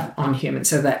dogs have on humans,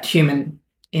 so that human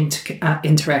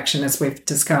interaction, as we've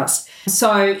discussed.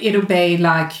 So it'll be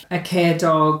like a care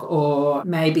dog, or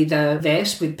maybe the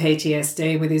vet with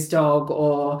PTSD with his dog,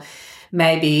 or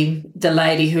maybe the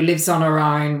lady who lives on her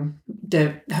own,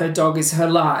 her dog is her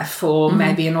life, or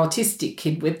maybe an autistic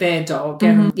kid with their dog,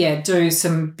 and do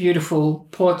some beautiful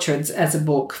portraits as a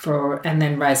book and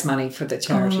then raise money for the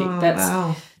charity.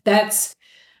 Wow.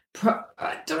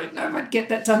 I don't know if I'd get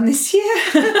that done this year.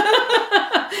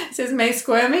 It says me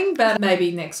squirming, but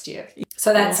maybe next year.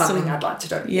 So that's something I'd like to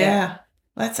do. Yeah,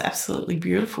 that's absolutely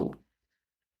beautiful.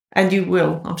 And you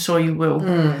will. I'm sure you will.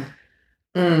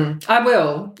 I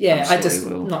will. Yeah, I'm I sure just you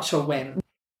will. not sure when.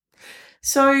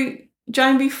 So,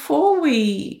 Jane, before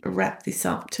we wrap this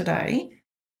up today,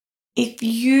 if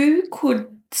you could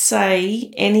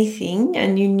say anything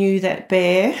and you knew that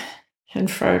Bear and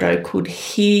Frodo could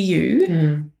hear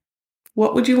you,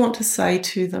 what would you want to say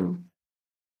to them?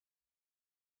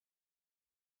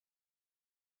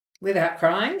 Without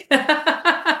crying.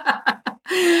 That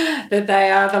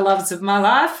they are the loves of my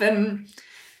life, and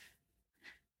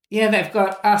they've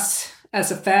got us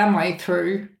as a family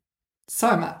through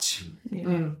so much.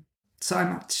 So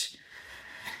much.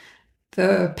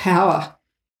 The power,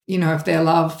 of their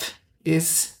love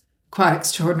is quite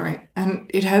extraordinary,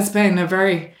 and it has been a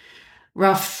very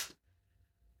rough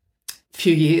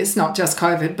few years, not just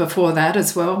COVID, before that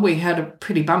as well. We had a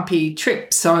pretty bumpy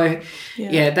trip, so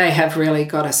they have really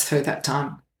got us through that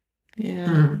time.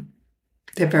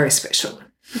 They're very special.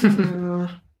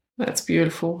 That's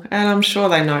beautiful, and I'm sure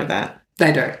they know that.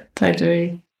 They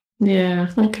do. Yeah,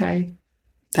 okay.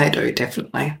 They do,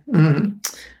 definitely.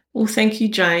 Well, thank you,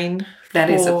 Jane. That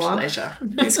is a pleasure.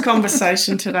 This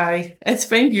conversation today. It's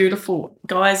been beautiful.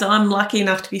 Guys, I'm lucky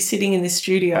enough to be sitting in this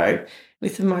studio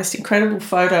with the most incredible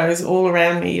photos all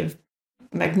around me of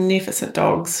magnificent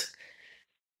dogs.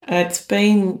 It's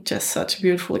been just such a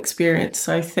beautiful experience,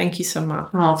 so thank you so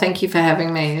much. Oh, thank you for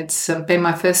having me. It's been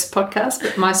my first podcast,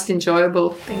 but most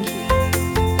enjoyable. Thank you.